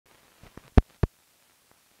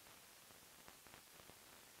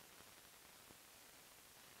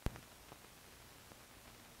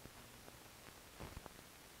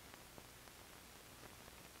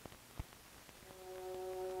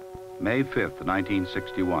May 5th,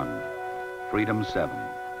 1961, Freedom 7.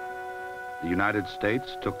 The United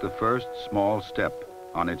States took the first small step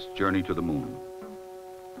on its journey to the moon.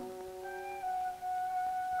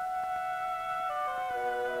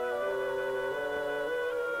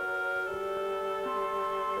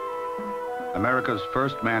 America's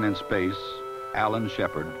first man in space, Alan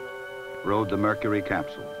Shepard, rode the Mercury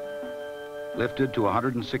capsule. Lifted to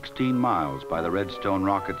 116 miles by the Redstone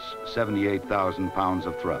rocket's 78,000 pounds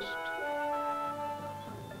of thrust.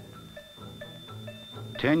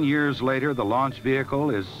 10 years later, the launch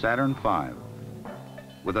vehicle is Saturn V,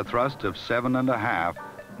 with a thrust of 7.5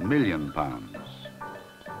 million pounds.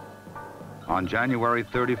 On January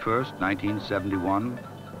 31st, 1971,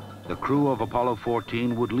 the crew of Apollo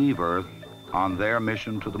 14 would leave Earth on their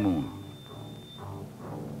mission to the moon.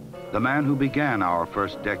 The man who began our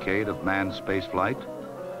first decade of manned spaceflight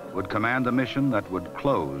would command the mission that would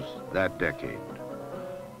close that decade.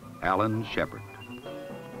 Alan Shepard.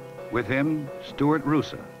 With him, Stuart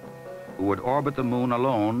Roosa, who would orbit the moon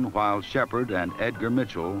alone while Shepard and Edgar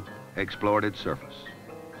Mitchell explored its surface.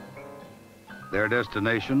 Their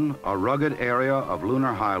destination, a rugged area of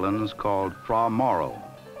lunar highlands called Fra Mauro.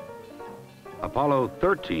 Apollo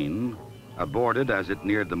 13, aborted as it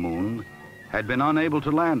neared the moon, had been unable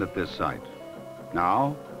to land at this site.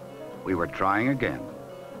 Now, we were trying again.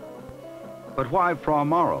 But why Fra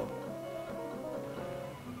Mauro?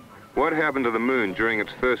 What happened to the moon during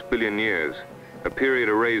its first billion years, a period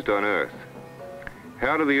erased on Earth?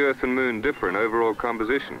 How do the Earth and moon differ in overall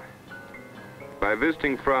composition? By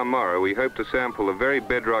visiting Fra Mauro, we hope to sample the very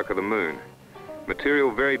bedrock of the moon,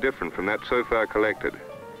 material very different from that so far collected,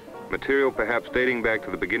 material perhaps dating back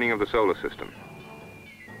to the beginning of the solar system.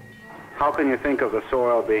 How can you think of the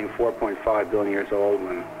soil being 4.5 billion years old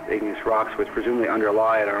when the igneous rocks which presumably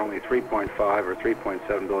underlie it are only 3.5 or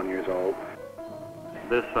 3.7 billion years old?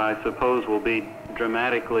 This, I suppose, will be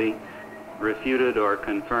dramatically refuted or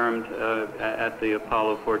confirmed at the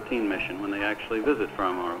Apollo 14 mission when they actually visit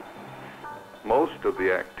Fra Mauro. Most of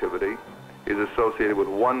the activity is associated with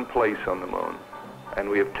one place on the moon, and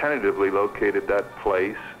we have tentatively located that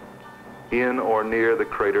place in or near the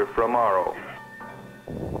crater Fra Mauro.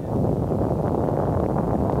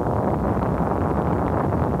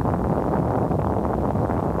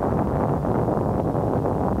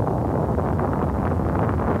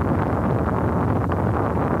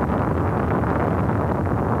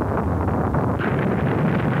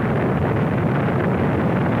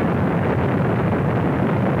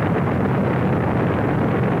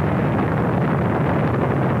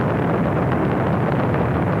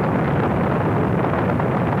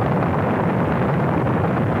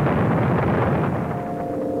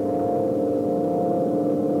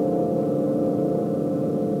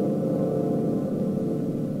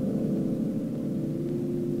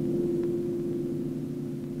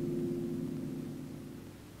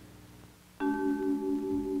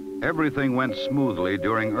 Everything went smoothly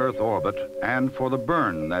during Earth orbit and for the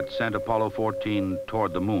burn that sent Apollo 14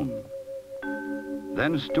 toward the moon.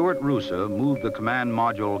 Then Stuart Roosa moved the command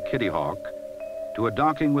module Kitty Hawk to a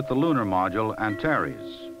docking with the lunar module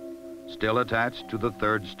Antares, still attached to the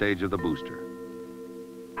third stage of the booster.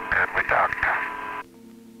 And we docked.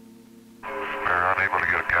 We're unable to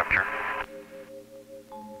get a capture.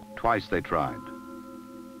 Twice they tried.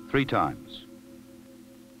 3 times.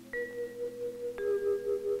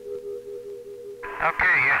 Okay,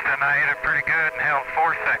 Houston, I hit it pretty good and held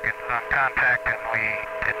 4 seconds on contact, and we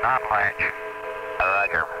did not latch.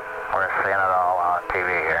 Roger. We're seeing it all on TV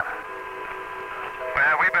here.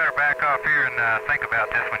 Well, we better back off here and think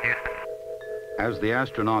about this one, Houston. As the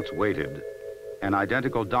astronauts waited, an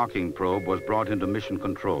identical docking probe was brought into mission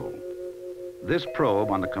control. This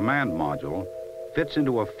probe on the command module fits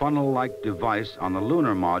into a funnel-like device on the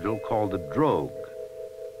lunar module called the drogue.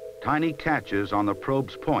 Tiny catches on the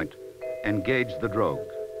probe's point engaged the drogue.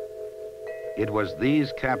 It was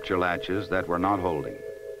these capture latches that were not holding.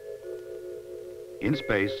 In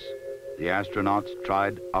space, the astronauts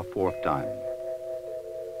tried a 4th time.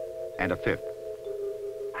 And a 5th.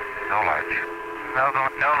 No latch.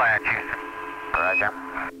 No latch, Houston. Roger.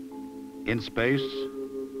 In space,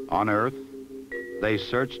 on Earth, they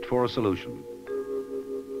searched for a solution.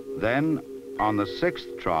 Then, on the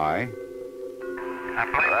 6th try... I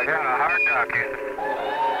believe we got a hard dock, Houston.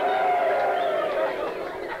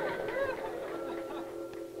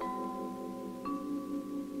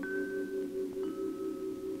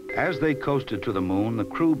 As they coasted to the moon, the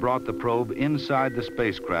crew brought the probe inside the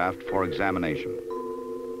spacecraft for examination.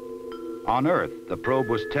 On Earth, the probe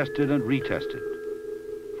was tested and retested,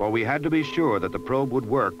 for we had to be sure that the probe would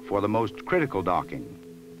work for the most critical docking,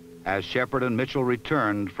 as Shepard and Mitchell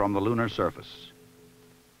returned from the lunar surface.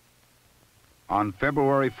 On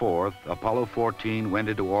February 4th, Apollo 14 went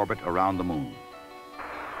into orbit around the moon.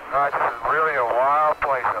 This is really a wild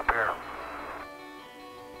place up here.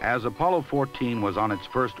 As Apollo 14 was on its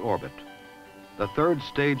first orbit, the third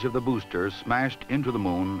stage of the booster smashed into the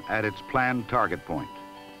moon at its planned target point.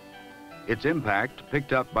 Its impact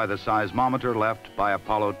picked up by the seismometer left by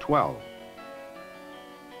Apollo 12.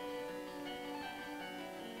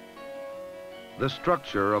 The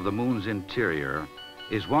structure of the moon's interior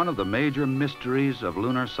is one of the major mysteries of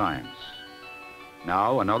lunar science.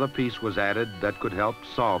 Now another piece was added that could help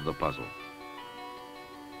solve the puzzle.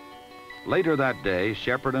 Later that day,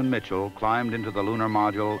 Shepard and Mitchell climbed into the lunar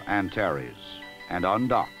module Antares and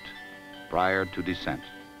undocked prior to descent.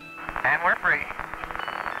 And we're free.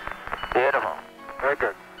 Beautiful. Very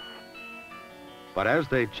good. But as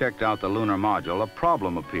they checked out the lunar module, a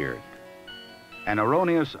problem appeared. An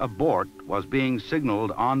erroneous abort was being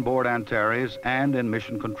signaled on board Antares and in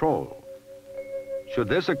mission control. Should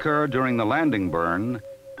this occur during the landing burn,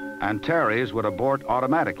 Antares would abort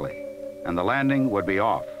automatically and the landing would be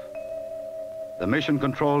off. The mission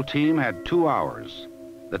control team had 2 hours,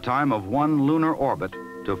 the time of one lunar orbit,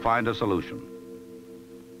 to find a solution.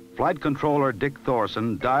 Flight controller Dick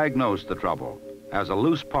Thorson diagnosed the trouble as a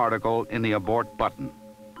loose particle in the abort button.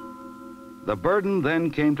 The burden then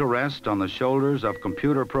came to rest on the shoulders of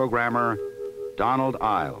computer programmer Donald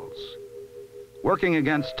Iles. Working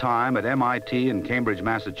against time at MIT in Cambridge,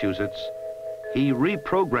 Massachusetts, he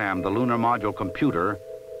reprogrammed the lunar module computer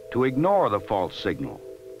to ignore the false signal.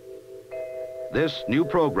 This new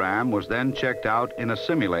program was then checked out in a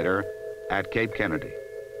simulator at Cape Kennedy.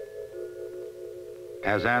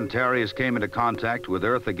 As Antares came into contact with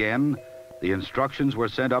Earth again, the instructions were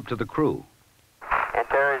sent up to the crew.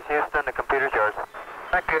 Antares, Houston, the computer's yours.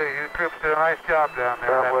 Thank you. You troops did a nice job down there.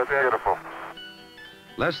 That was beautiful.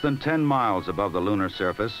 Less than 10 miles above the lunar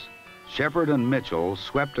surface, Shepard and Mitchell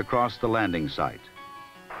swept across the landing site.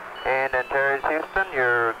 And Antares, Houston,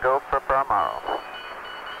 your go for Fra Mauro.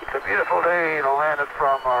 It's a beautiful day to land at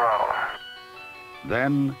Fra Mauro.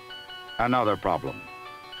 Then, another problem.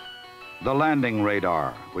 The landing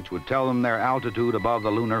radar, which would tell them their altitude above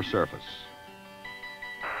the lunar surface.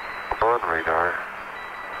 On radar.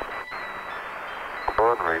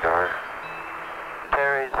 On radar.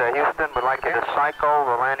 Antares, Houston, would like you to cycle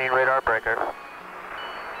the landing radar breaker.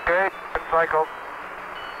 Okay, it's cycled.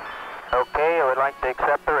 Okay, I would like to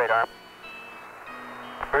accept the radar.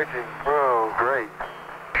 Breaking through. Great.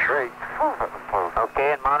 Great. That was close.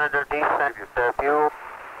 Okay, and monitor descent fuel.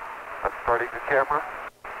 That's starting the camera.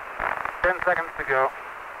 10 seconds to go.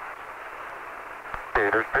 Okay,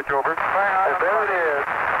 there's pitch over. Right And there it is.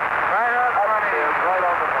 Right out front of you. Right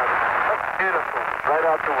on the money. That's beautiful. Right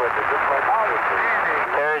out the window, just like the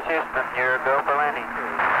Antares, Houston, your go for landing.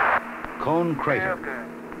 Cone Crater,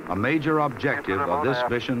 a major objective of this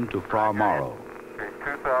mission to Fra Mauro.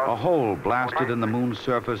 A hole blasted in the moon's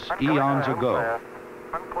surface eons ago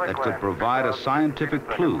that could provide a scientific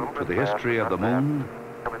clue to the history of the moon,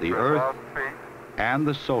 the Earth, and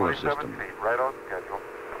the solar system. Right on schedule.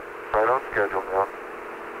 Right on schedule now.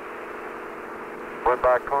 Went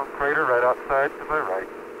by Cone Crater right outside to my right.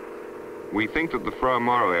 We think that the Fra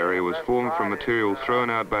Mauro area was formed from material thrown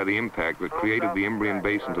out by the impact that created the Imbrian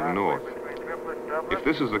Basin to the north. If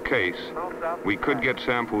this is the case, we could get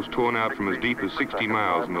samples torn out from as deep as 60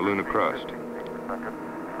 miles in the lunar crust.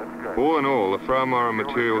 All in all, the Fra Mauro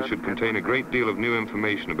material should contain a great deal of new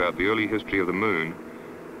information about the early history of the moon,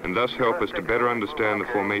 and thus help us to better understand the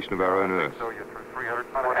formation of our own Earth.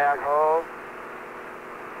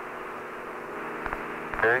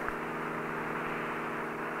 Okay.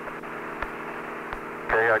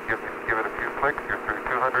 Okay, I'd give it a few clicks. You're through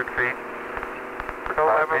 200 feet.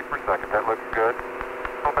 5 feet per second. That looks good.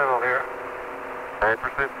 No metal here. 9%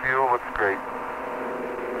 fuel looks great.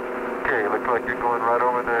 Okay, looks like you're going right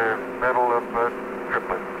over the middle of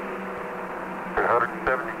triplet. You're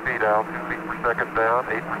 170 feet out, 2 feet per second down,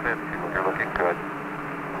 8% fuel. You're looking good.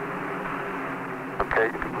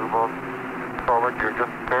 Okay, you can move on forward. You're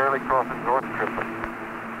just barely crossing North Triplet.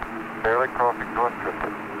 Barely crossing North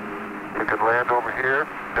Triplet. You can land over here.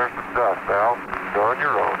 There's some dust, Al. You're on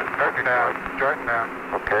your own. It's Starting down. Starting down.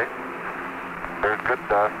 okay. There's good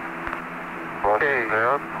dust. Crossing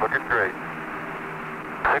down. Looking great.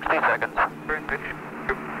 60 seconds.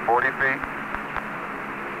 40 feet.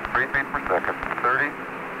 3 feet per second. 30.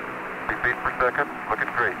 3 feet per second.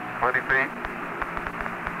 Looking great. 20 feet.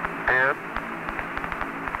 10.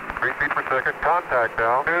 3 feet per second. Contact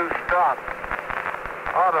now. Stop.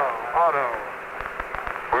 Auto.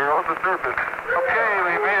 We're on the surface. Okay,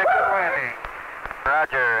 we made a good landing.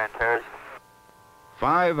 Roger. clear, Antares.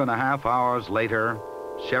 5.5 hours later,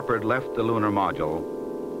 Shepard left the lunar module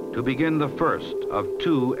to begin the first of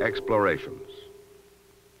 2 explorations.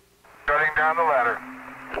 Starting down the ladder.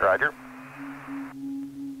 Roger.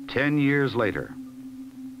 10 years later,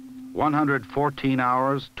 114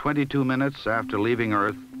 hours, 22 minutes after leaving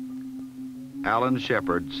Earth, Alan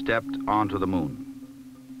Shepard stepped onto the moon.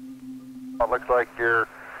 It looks like you're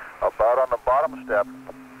about on the bottom step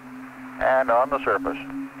and on the surface.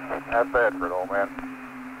 Not bad for an old man.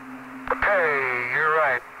 Okay, you're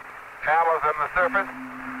right. Alan's on the surface,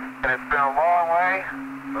 and it's been a long way,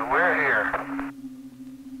 but we're here.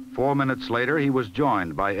 4 minutes later, he was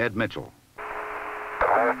joined by Ed Mitchell. The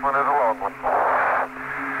last one is a long one.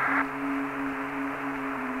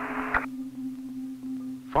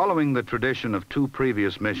 Following the tradition of 2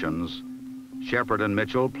 previous missions, Shepard and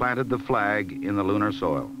Mitchell planted the flag in the lunar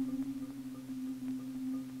soil.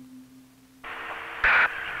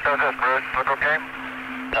 How's this, Bruce? Look okay?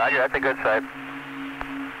 Roger, that's a good sight.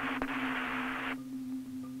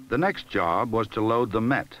 The next job was to load the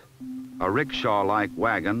Met, a rickshaw-like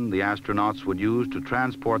wagon the astronauts would use to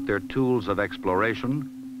transport their tools of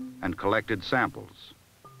exploration and collected samples.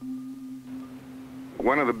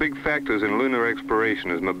 One of the big factors in lunar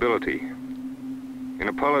exploration is mobility. In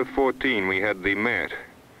Apollo 14, we had the Met,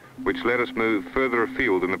 which let us move further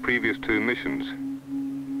afield than the previous 2 missions.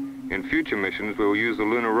 In future missions, we will use the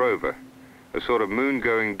lunar rover, a sort of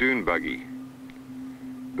moon-going dune buggy.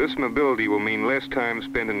 This mobility will mean less time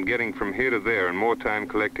spent in getting from here to there and more time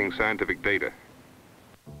collecting scientific data.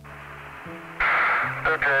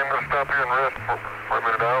 Okay, I'm going to stop here and rest for a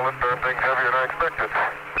minute, Al. This darn thing's heavier than I expected.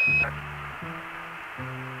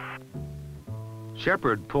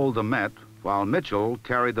 Shepard pulled the Met while Mitchell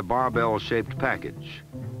carried the barbell-shaped package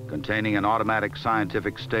containing an automatic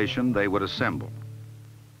scientific station they would assemble.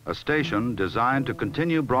 A station designed to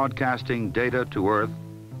continue broadcasting data to Earth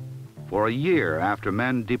for a year after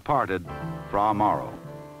men departed Fra Mauro.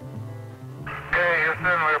 Okay,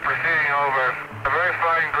 Houston, we're proceeding over a very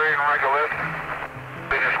fine-grained regolith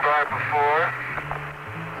we described before.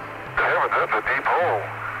 Good heavens, that's a deep hole.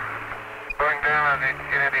 Going down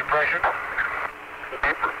in a depression.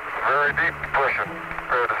 Deep, very deep depression,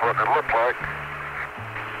 compared to what it looked like.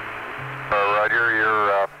 Roger,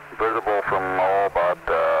 you're visible from about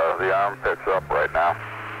the armpits up right now.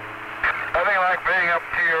 Nothing like being up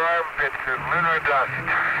to your armpits in lunar dust.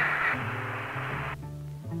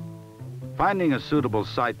 Finding a suitable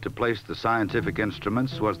site to place the scientific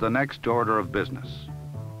instruments was the next order of business.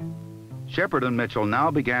 Shepard and Mitchell now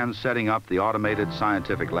began setting up the automated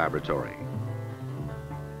scientific laboratory.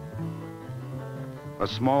 A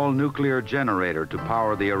small nuclear generator to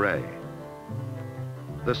power the array.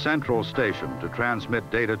 The central station to transmit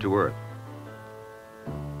data to Earth.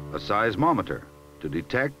 A seismometer to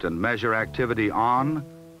detect and measure activity on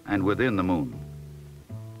and within the moon.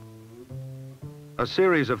 A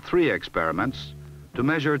series of 3 experiments to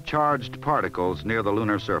measure charged particles near the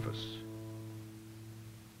lunar surface.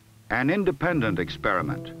 An independent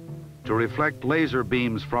experiment to reflect laser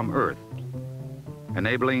beams from Earth,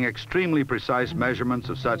 enabling extremely precise measurements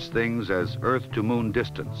of such things as Earth-to-moon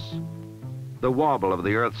distance, the wobble of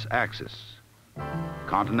the Earth's axis,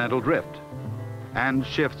 continental drift, and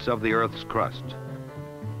shifts of the Earth's crust.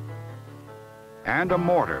 And a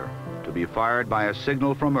mortar to be fired by a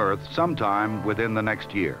signal from Earth sometime within the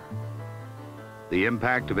next year. The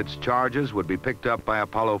impact of its charges would be picked up by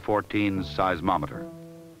Apollo 14's seismometer.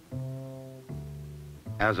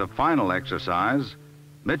 As a final exercise,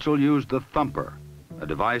 Mitchell used the thumper, a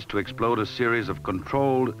device to explode a series of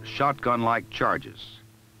controlled shotgun-like charges.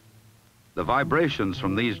 The vibrations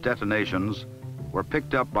from these detonations were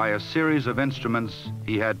picked up by a series of instruments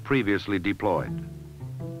he had previously deployed.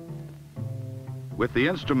 With the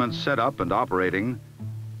instruments set up and operating,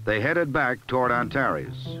 they headed back toward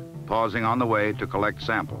Antares, pausing on the way to collect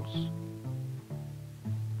samples.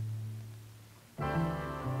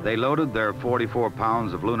 They loaded their 44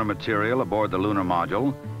 pounds of lunar material aboard the lunar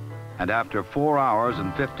module, and after 4 hours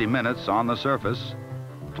and 50 minutes on the surface,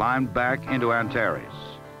 climbed back into Antares.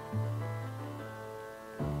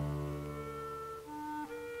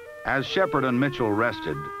 As Shepard and Mitchell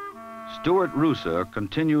rested, Stuart Roosa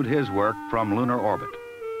continued his work from lunar orbit.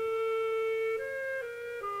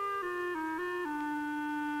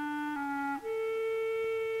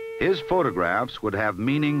 His photographs would have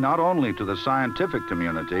meaning not only to the scientific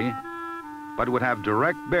community, but would have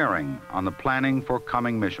direct bearing on the planning for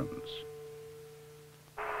coming missions.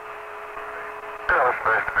 Yeah, it's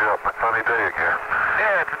nice to be up. A sunny day again.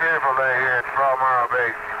 Yeah, it's a beautiful day here at Fra Mauro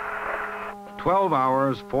Base. 12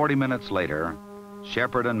 hours, 40 minutes later,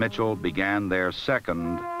 Shepard and Mitchell began their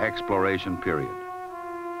second exploration period.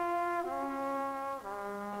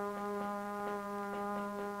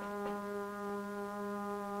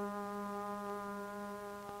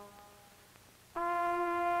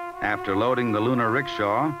 After loading the lunar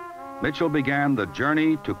rickshaw, Mitchell began the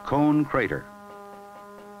journey to Cone Crater.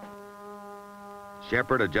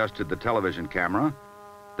 Shepard adjusted the television camera,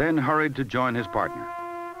 then hurried to join his partner.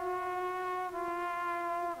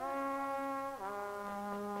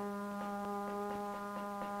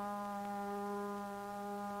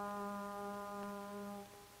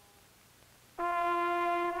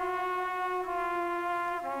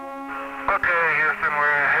 Okay, Houston,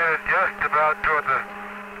 we're headed just about toward the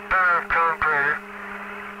center of Cone Crater.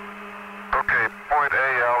 Okay, point A,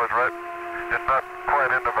 Al, is right. It's not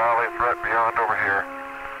quite in the valley, it's right beyond over here.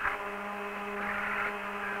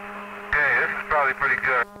 Okay, this is probably pretty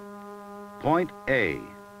good. Point A,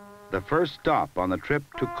 the first stop on the trip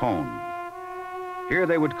to Cone. Here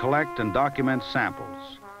they would collect and document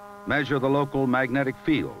samples, measure the local magnetic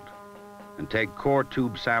field, and take core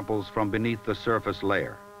tube samples from beneath the surface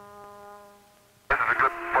layer. This is a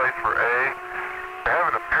good place for A. They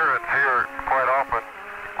have an appearance here quite often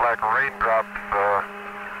like raindrops,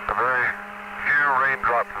 a very few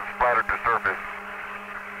raindrops have splattered the surface.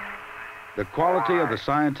 The quality of the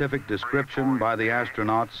scientific description by the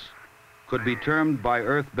astronauts could be termed by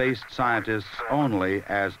Earth-based scientists only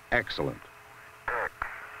as excellent.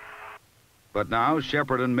 But now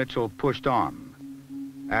Shepard and Mitchell pushed on.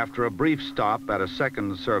 After a brief stop at a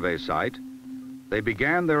second survey site, they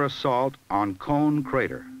began their assault on Cone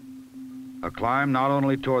Crater, a climb not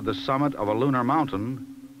only toward the summit of a lunar mountain,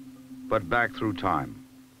 but back through time.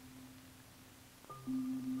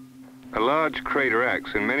 A large crater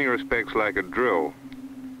acts in many respects like a drill,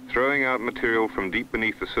 throwing out material from deep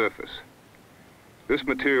beneath the surface. This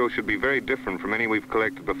material should be very different from any we've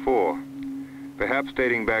collected before, perhaps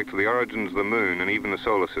dating back to the origins of the moon and even the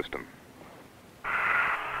solar system.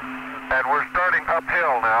 And we're starting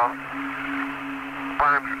uphill now.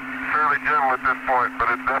 Climb's fairly gentle at this point, but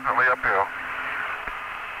it's definitely uphill.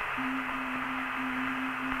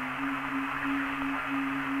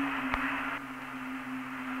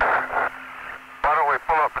 Why don't we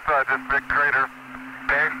pull up beside this big crater,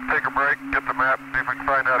 take a break, get the map, see if we can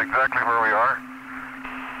find out exactly where we are.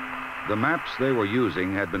 The maps they were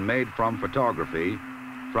using had been made from photography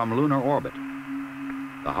from lunar orbit.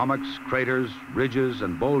 The hummocks, craters, ridges,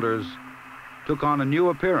 and boulders took on a new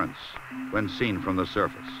appearance when seen from the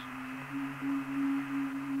surface.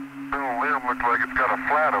 The little limb looks like it's got a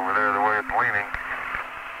flat over there the way it's leaning.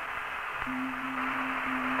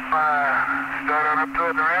 Start on up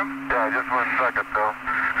toward the rim? Yeah, just 1 second though.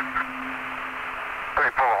 Let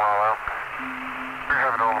me pull a while out. We're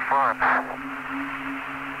having all the fun.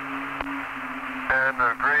 And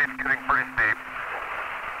the grade's getting pretty steep.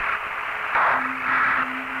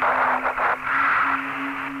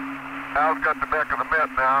 Al's got the back of the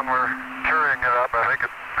mitt now and we're carrying it up. I think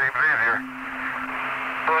it seems easier.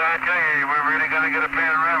 Well, I tell you, we're really going to get a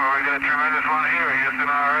panorama. We got a tremendous one here, Houston,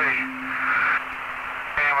 already.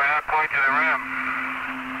 And we're not quite to the rim.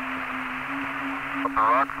 But the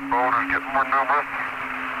rocks and boulders get more numerous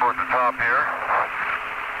toward the top here.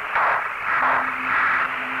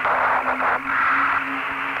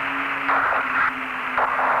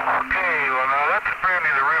 Okay, well now that's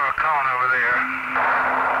apparently the rim of Cone over there.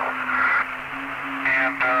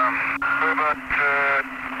 And we're about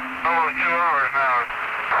almost 2 hours now.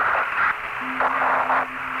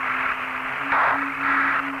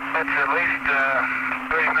 That's at least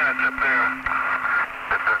 30 minutes up there.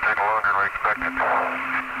 This is taking longer than we expected.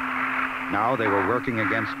 Now they were working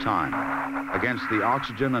against time, against the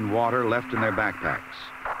oxygen and water left in their backpacks,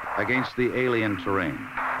 against the alien terrain.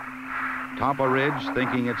 Top a ridge,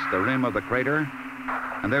 thinking it's the rim of the crater,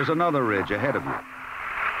 and there's another ridge ahead of you.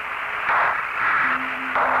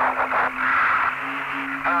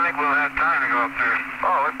 I don't think we'll have time to go up there.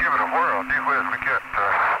 Oh, let's give it a whirl. Gee whiz, we can't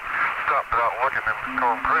stop without looking in the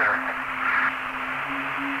Cone Crater.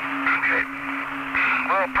 Okay.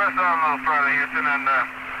 Well, press on a little further, Houston, and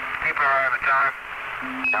keep our eye on the time.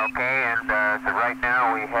 Okay, and so right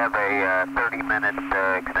now we have a 30-minute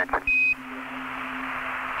extension.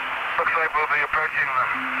 Looks like we'll be approaching the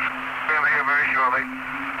rim here very shortly.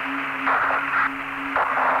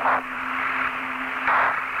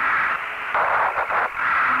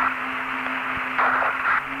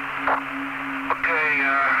 Okay,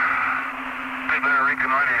 we better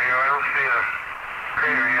reconnoiter here. I don't see a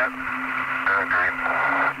crater yet.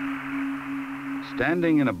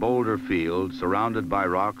 Standing in a boulder field surrounded by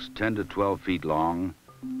rocks 10 to 12 feet long,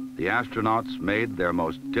 the astronauts made their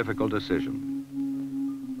most difficult decision.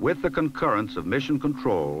 With the concurrence of Mission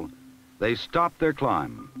Control, they stopped their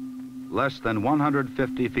climb, less than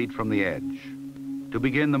 150 feet from the edge, to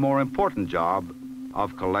begin the more important job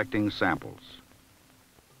of collecting samples.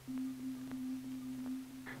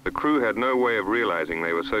 The crew had no way of realizing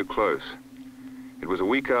they were so close. It was a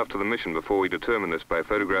week after the mission before we determined this by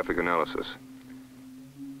photographic analysis.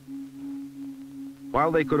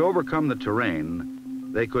 While they could overcome the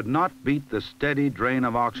terrain, they could not beat the steady drain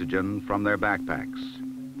of oxygen from their backpacks.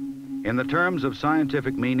 In the terms of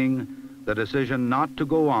scientific meaning, the decision not to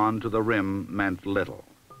go on to the rim meant little.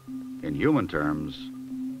 In human terms,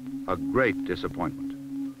 a great disappointment.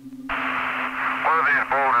 One of these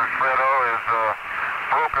boulders, Fredo, is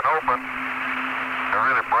broken open. They're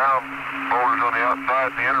really brown boulders on the outside.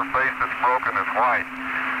 The interface that's broken is white.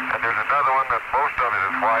 And there's another one that most of it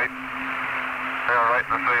is white. They're right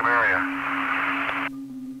in the same area.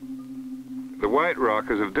 The white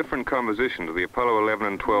rock is of different composition to the Apollo 11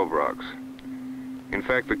 and 12 rocks. In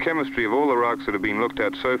fact, the chemistry of all the rocks that have been looked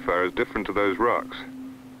at so far is different to those rocks.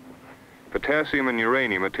 Potassium and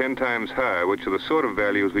uranium are 10 times higher, which are the sort of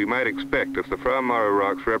values we might expect if the Fra Mauro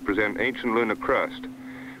rocks represent ancient lunar crust,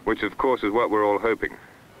 which of course is what we're all hoping.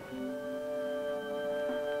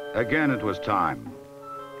 Again, it was time.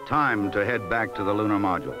 Time to head back to the lunar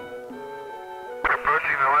module.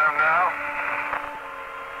 Approaching the rim now.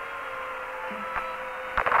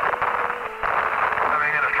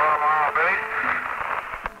 Coming into Fra Mauro base.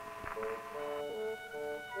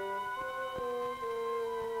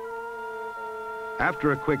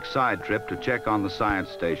 After a quick side trip to check on the science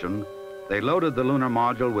station, they loaded the lunar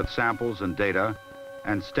module with samples and data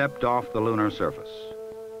and stepped off the lunar surface.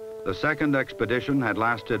 The second expedition had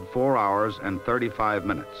lasted 4 hours and 35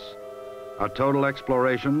 minutes, a total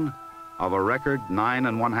exploration of a record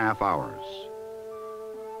 9.5 hours.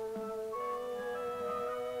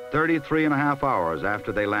 33.5 hours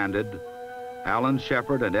after they landed, Alan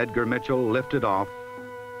Shepard and Edgar Mitchell lifted off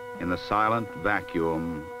in the silent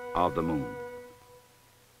vacuum of the moon.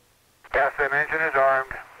 Gas engine is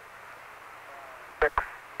armed. 6,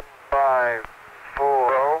 5,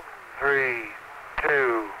 4, 3,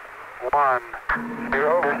 2, 1,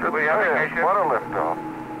 0. This will be ignition. What a liftoff.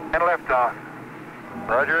 And liftoff.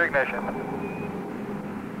 Roger, ignition.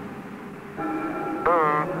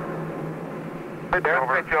 Boom.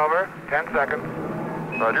 There's pitch over. 10 seconds.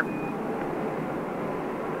 Roger.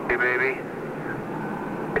 Hey, baby.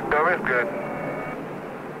 Pitch over is good.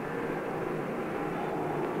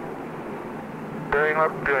 Steering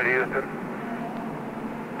looks good, Houston.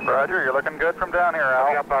 Roger, you're looking good from down here, Al.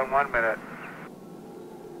 I'll be up on 1 minute.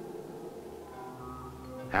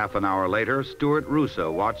 Half an hour later, Stuart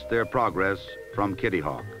Roosa watched their progress from Kitty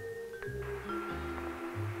Hawk.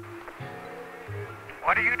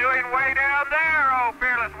 What are you doing way down there, oh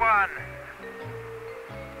fearless one?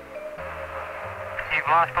 You've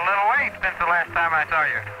lost a little weight since the last time I saw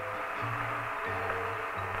you.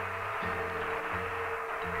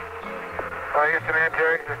 Houston,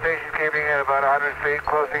 Antares, the station keeping at about 100 feet,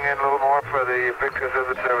 closing in a little more for the victims of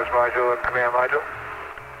the service module and command module.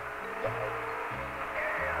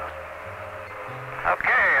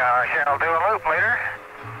 Okay, I shall do a loop later.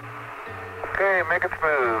 Okay, make it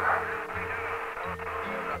smooth.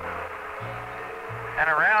 And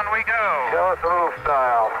around we go. Show us a little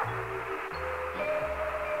style.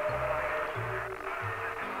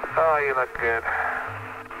 Oh, you look good.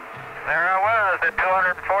 There I was at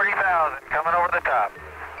 240,000 coming over the top.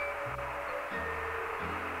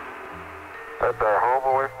 That's our home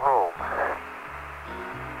away from home.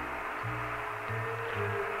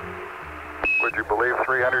 Would you believe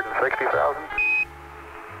 360,000?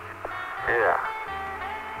 Yeah.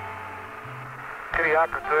 Kitty Hawk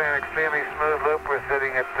is doing an extremely smooth loop. We're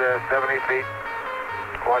sitting at 70 feet,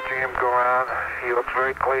 watching him go around. He looks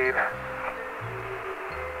very clean.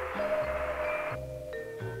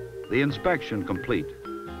 The inspection complete,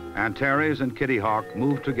 Antares and Kitty Hawk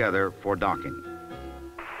moved together for docking.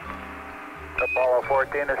 Apollo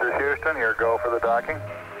 14, this is Houston. Here, go for the docking.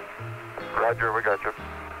 Roger, we got you.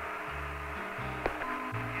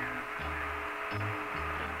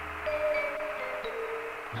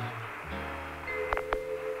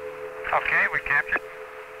 Okay, we captured.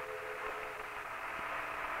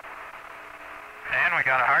 And we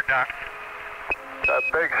got a hard dock. A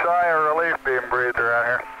big sigh of relief being breathed around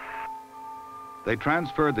here. They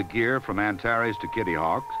transferred the gear from Antares to Kitty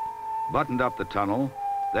Hawk, buttoned up the tunnel,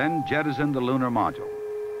 then jettisoned the lunar module.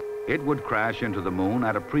 It would crash into the moon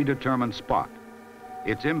at a predetermined spot.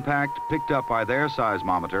 Its impact picked up by their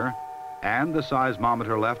seismometer and the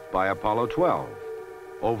seismometer left by Apollo 12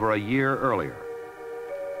 over a year earlier.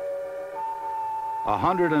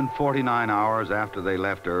 149 hours after they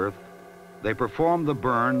left Earth, they performed the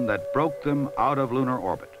burn that broke them out of lunar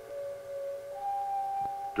orbit.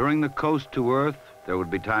 During the coast to Earth, there would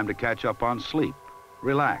be time to catch up on sleep,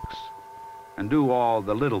 relax, and do all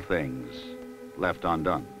the little things left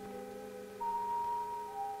undone.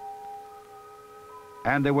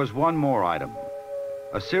 And there was one more item,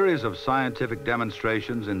 a series of scientific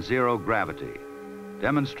demonstrations in zero gravity,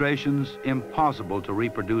 demonstrations impossible to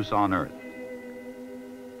reproduce on Earth.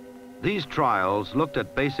 These trials looked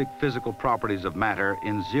at basic physical properties of matter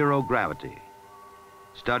in zero gravity,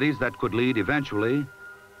 studies that could lead eventually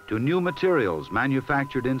to new materials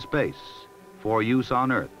manufactured in space for use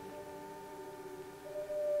on Earth.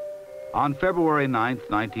 On February 9th,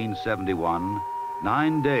 1971,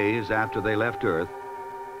 9 days after they left Earth,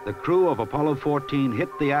 the crew of Apollo 14 hit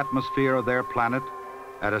the atmosphere of their planet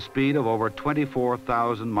at a speed of over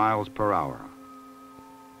 24,000 miles per hour.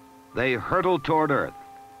 They hurtled toward Earth,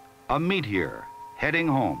 a meteor heading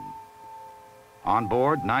home. On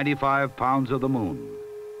board, 95 pounds of the moon.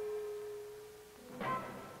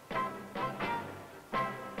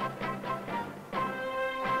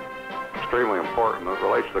 Extremely important. It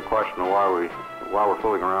relates to the question of why we're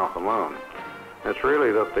fooling around with the moon. It's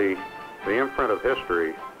really that the imprint of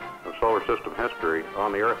history, of solar system history,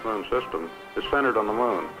 on the Earth-Moon system is centered on the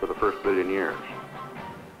moon for the first billion years.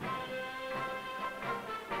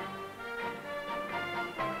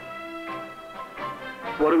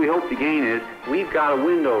 What do we hope to gain is, we've got a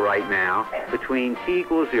window right now between t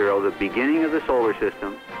equals 0, the beginning of the solar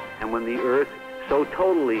system, and when the Earth so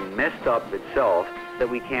totally messed up itself that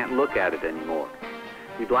we can't look at it anymore.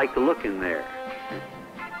 We'd like to look in there,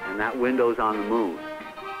 and that window's on the moon.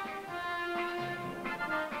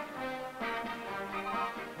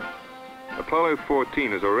 Apollo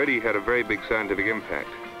 14 has already had a very big scientific impact,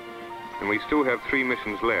 and we still have 3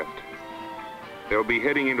 missions left. They'll be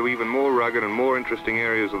heading into even more rugged and more interesting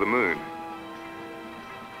areas of the moon.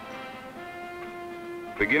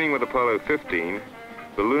 Beginning with Apollo 15,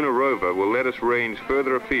 the lunar rover will let us range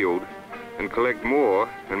further afield and collect more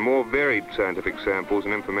and more varied scientific samples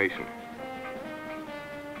and information.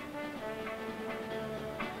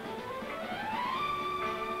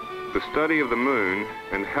 The study of the moon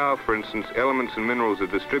and how, for instance, elements and minerals are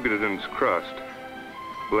distributed in its crust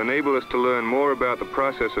will enable us to learn more about the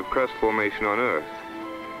process of crust formation on Earth,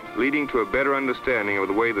 leading to a better understanding of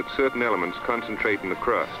the way that certain elements concentrate in the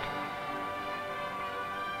crust.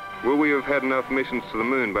 Will we have had enough missions to the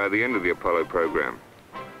moon by the end of the Apollo program?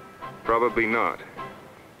 Probably not.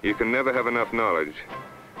 You can never have enough knowledge,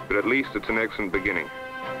 but at least it's an excellent beginning.